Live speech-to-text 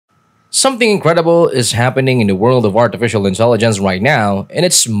Something incredible is happening in the world of artificial intelligence right now, and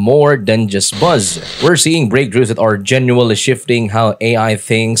it's more than just buzz. We're seeing breakthroughs that are genuinely shifting how AI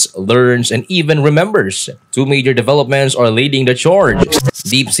thinks, learns, and even remembers. Two major developments are leading the charge.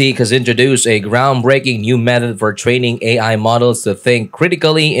 DeepSeek has introduced a groundbreaking new method for training AI models to think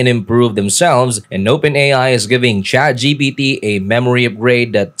critically and improve themselves, and OpenAI is giving ChatGPT a memory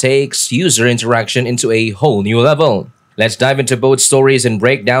upgrade that takes user interaction into a whole new level. Let's dive into both stories and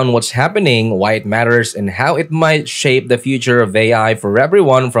break down what's happening, why it matters, and how it might shape the future of AI for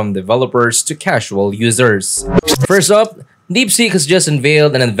everyone from developers to casual users. First up, DeepSeek has just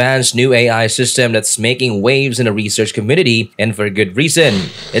unveiled an advanced new AI system that's making waves in the research community, and for good reason.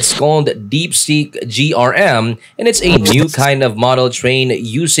 It's called DeepSeek GRM, and it's a new kind of model trained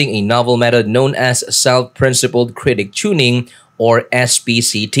using a novel method known as self-principled critic tuning, or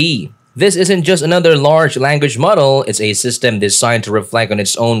SPCT. This isn't just another large language model, it's a system designed to reflect on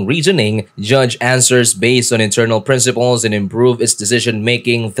its own reasoning, judge answers based on internal principles, and improve its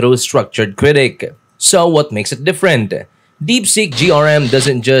decision-making through structured critique. So what makes it different? DeepSeek GRM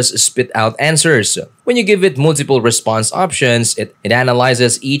doesn't just spit out answers. When you give it multiple response options, it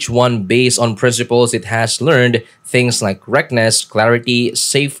analyzes each one based on principles it has learned, things like correctness, clarity,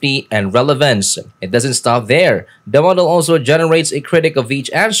 safety, and relevance. It doesn't stop there. The model also generates a critic of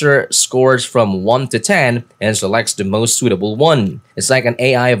each answer, scores from 1 to 10, and selects the most suitable one. It's like an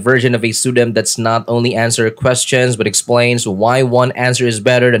AI version of a student that's not only answer questions but explains why one answer is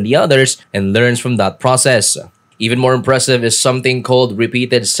better than the others and learns from that process. Even more impressive is something called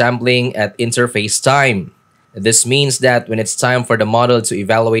repeated sampling at interface time. This means that when it's time for the model to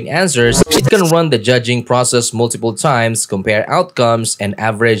evaluate answers, it can run the judging process multiple times, compare outcomes, and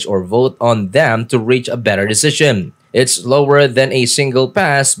average or vote on them to reach a better decision. It's slower than a single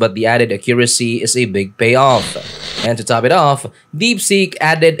pass, but the added accuracy is a big payoff. And to top it off, DeepSeek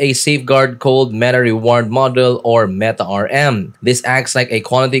added a safeguard called Meta Reward Model, or Meta-RM. This acts like a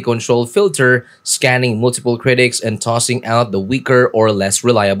quality control filter, scanning multiple critics and tossing out the weaker or less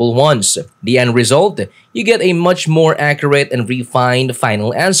reliable ones. The end result? You get a much more accurate and refined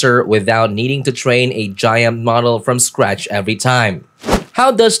final answer without needing to train a giant model from scratch every time.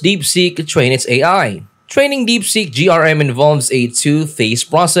 How does DeepSeek train its AI? Training DeepSeek GRM involves a two-phase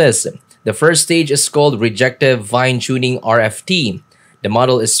process. The first stage is called Rejective Fine-Tuning RFT. The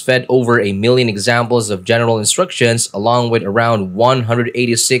model is fed over 1 million examples of general instructions along with around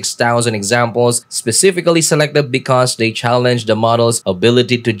 186,000 examples specifically selected because they challenge the model's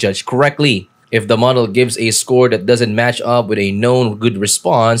ability to judge correctly. If the model gives a score that doesn't match up with a known good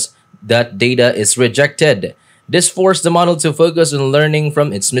response, that data is rejected. This forced the model to focus on learning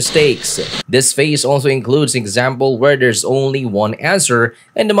from its mistakes. This phase also includes an example where there's only one answer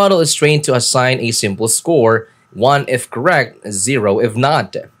and the model is trained to assign a simple score, 1 if correct, 0 if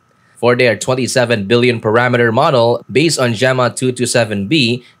not. For their 27 billion parameter model based on Gemma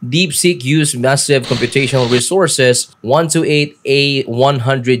 227B, DeepSeek used massive computational resources, 128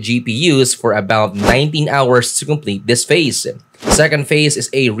 A100 GPUs for about 19 hours to complete this phase. The second phase is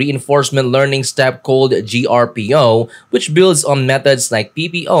a reinforcement learning step called GRPO, which builds on methods like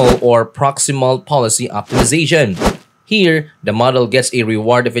PPO, or proximal policy optimization. Here, the model gets a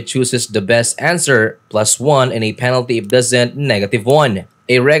reward if it chooses the best answer, +1, and a penalty if it doesn't, -1.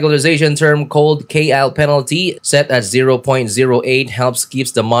 A regularization term called KL penalty, set at 0.08, helps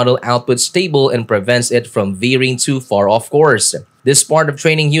keeps the model output stable and prevents it from veering too far off course. This part of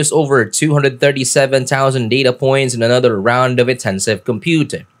training used over 237,000 data points in another round of intensive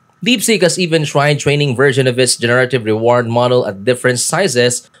compute. DeepSeek has even tried training version of its generative reward model at different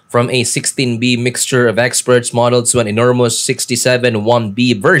sizes, from a 16B mixture of experts model to an enormous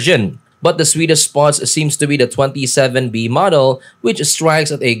 67-1B version. But the sweetest spot seems to be the 27B model, which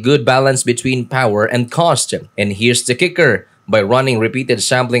strikes at a good balance between power and cost. And here's the kicker. By running repeated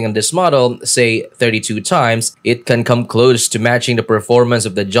sampling on this model, say 32 times, it can come close to matching the performance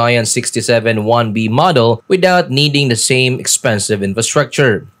of the giant 67-1B model without needing the same expensive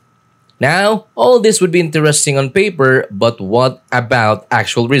infrastructure. Now, all this would be interesting on paper, but what about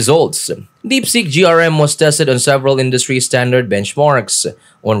actual results? DeepSeek GRM was tested on several industry standard benchmarks.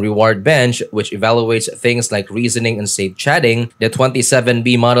 On Reward Bench, which evaluates things like reasoning and safe chatting, the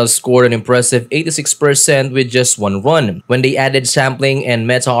 27B model scored an impressive 86% with just one run. When they added sampling and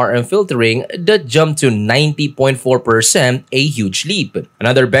Meta-RM filtering, that jumped to 90.4%, a huge leap.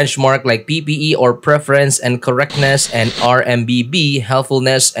 Another benchmark like PPE, or Preference and Correctness, and RMBB,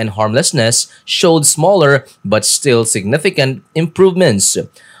 Helpfulness and Harmlessness, showed smaller but still significant improvements.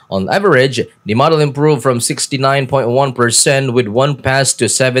 On average, the model improved from 69.1% with one pass to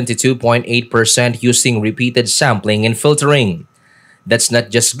 72.8% using repeated sampling and filtering. That's not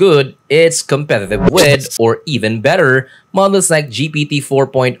just good, it's competitive with, or even better, models like GPT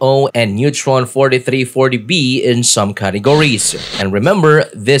 4.0 and Neutron 4340B in some categories. And remember,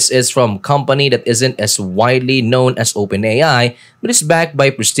 this is from a company that isn't as widely known as OpenAI, but is backed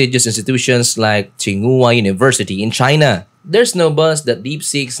by prestigious institutions like Tsinghua University in China. There's no buzz that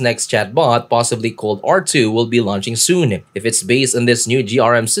DeepSeek's next chatbot, possibly called R2, will be launching soon. If it's based on this new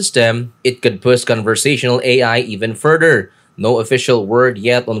GRM system, it could push conversational AI even further. No official word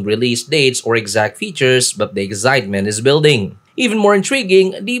yet on release dates or exact features, but the excitement is building. Even more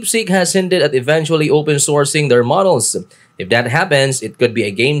intriguing, DeepSeek has hinted at eventually open sourcing their models. If that happens, it could be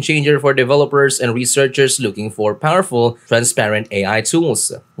a game changer for developers and researchers looking for powerful, transparent AI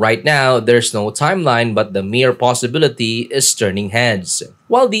tools. Right now, there's no timeline, but the mere possibility is turning heads.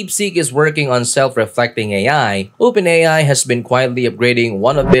 While DeepSeek is working on self-reflecting AI, OpenAI has been quietly upgrading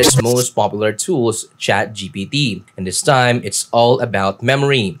one of its most popular tools, ChatGPT. And this time, it's all about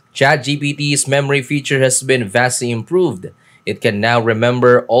memory. ChatGPT's memory feature has been vastly improved. It can now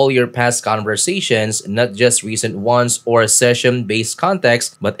remember all your past conversations, not just recent ones or session-based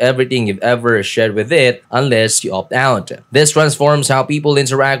context, but everything you've ever shared with it, unless you opt out. This transforms how people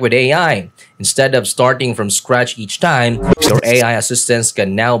interact with AI. Instead of starting from scratch each time, your AI assistants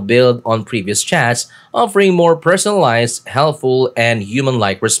can now build on previous chats, offering more personalized, helpful, and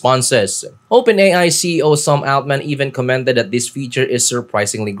human-like responses. OpenAI CEO Sam Altman even commented that this feature is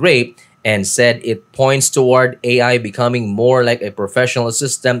surprisingly great, and said it points toward AI becoming more like a professional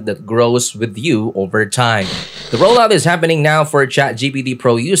assistant that grows with you over time. The rollout is happening now for ChatGPT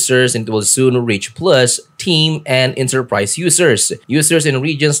Pro users and it will soon reach Plus, Team, and Enterprise users. Users in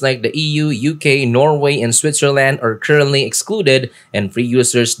regions like the EU, UK, Norway, and Switzerland are currently excluded, and free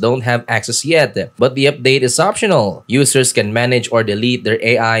users don't have access yet. But the update is optional. Users can manage or delete their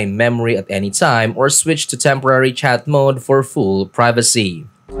AI memory at any time or switch to temporary chat mode for full privacy.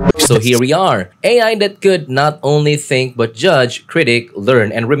 So here we are, AI that could not only think but judge, critic,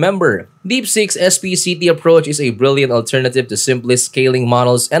 learn, and remember. DeepSeek's SPCT approach is a brilliant alternative to simply scaling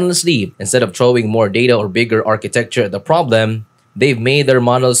models endlessly. Instead of throwing more data or bigger architecture at the problem, they've made their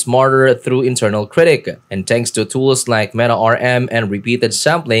models smarter through internal critic. And thanks to tools like MetaRM and repeated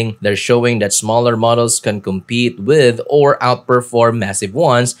sampling, they're showing that smaller models can compete with or outperform massive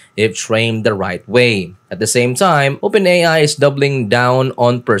ones if trained the right way. At the same time, OpenAI is doubling down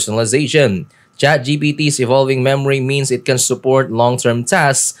on personalization. ChatGPT's evolving memory means it can support long-term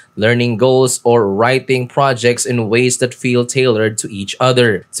tasks, learning goals, or writing projects in ways that feel tailored to each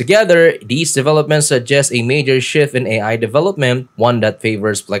other. Together, these developments suggest a major shift in AI development, one that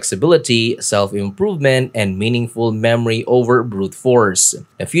favors flexibility, self-improvement, and meaningful memory over brute force.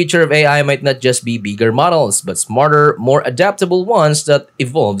 The future of AI might not just be bigger models, but smarter, more adaptable ones that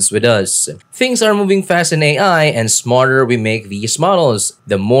evolves with us. Things are moving fast in AI, and smarter we make these models,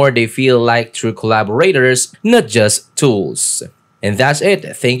 the more they feel like true collaborators, not just tools. And that's it.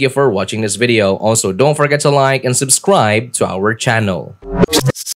 Thank you for watching this video. Also, don't forget to like and subscribe to our channel.